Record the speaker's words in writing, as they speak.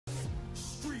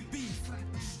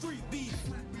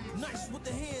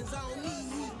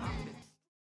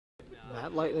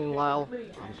MattlightningLyall.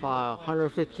 I'm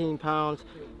 115 pounds,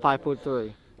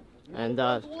 5'3", and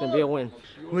it's gonna be a win.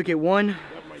 Look at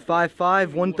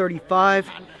 155, 135.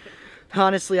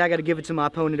 Honestly, I got to give it to my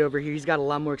opponent over here. He's got a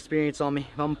lot more experience on me.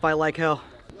 I'm gonna fight like hell.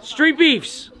 Street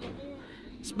Beefs,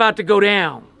 it's about to go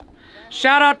down.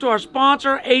 Shout out to our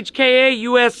sponsor, HKA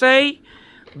USA,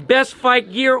 best fight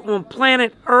gear on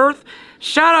planet Earth.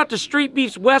 Shout out to Street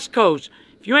Beefs West Coast.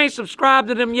 If you ain't subscribed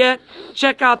to them yet,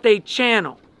 check out their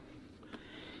channel.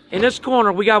 In this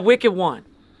corner, we got Wicked One.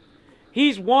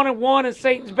 He's 1-1 in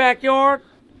Satan's backyard.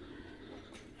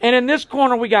 And in this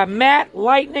corner, we got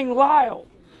MattlightningLyall.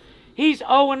 He's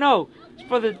 0-0. It's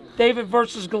for the David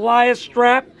versus Goliath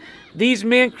strap. These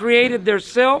men created their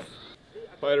self.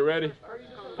 Fighter ready?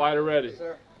 Fighter ready.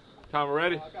 Timer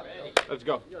ready? Let's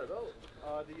go.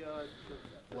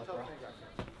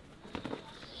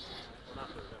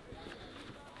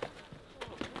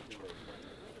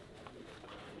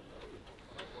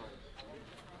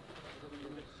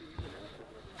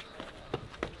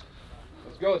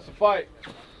 Let's go. It's a fight.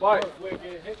 Fight.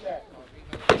 Hit that.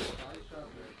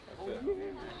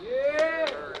 Yeah.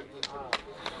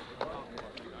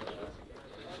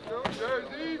 Go,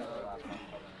 Jersey.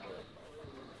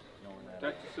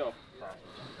 Protect yourself.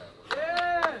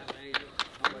 Yeah.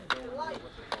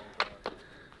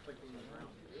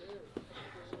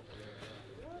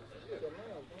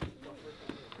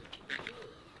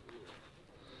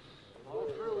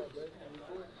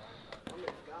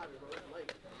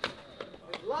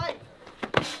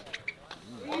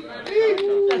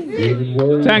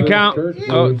 Ten count.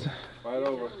 Oh. Fight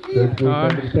over.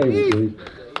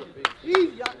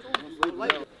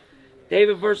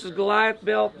 David versus Goliath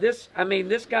belt. This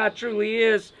guy truly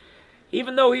is,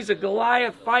 even though he's a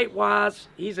Goliath fight-wise,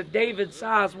 he's a David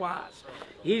size-wise.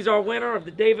 He's our winner of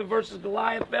the David versus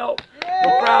Goliath belt.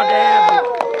 We're proud to have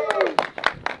him.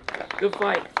 Good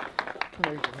fight.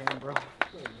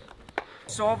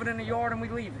 Solve it in the yard and we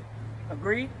leave it.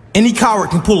 Agreed? Any coward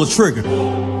can pull a trigger,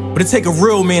 but it take a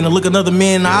real man to look another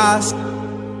man in the eyes,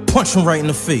 punch him right in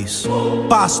the face.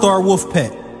 5-star wolf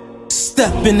pack.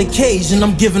 Step in the cage and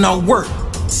I'm giving out work.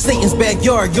 Satan's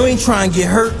backyard, you ain't trying to get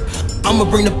hurt. I'ma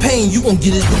bring the pain, you gon'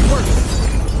 get it to work.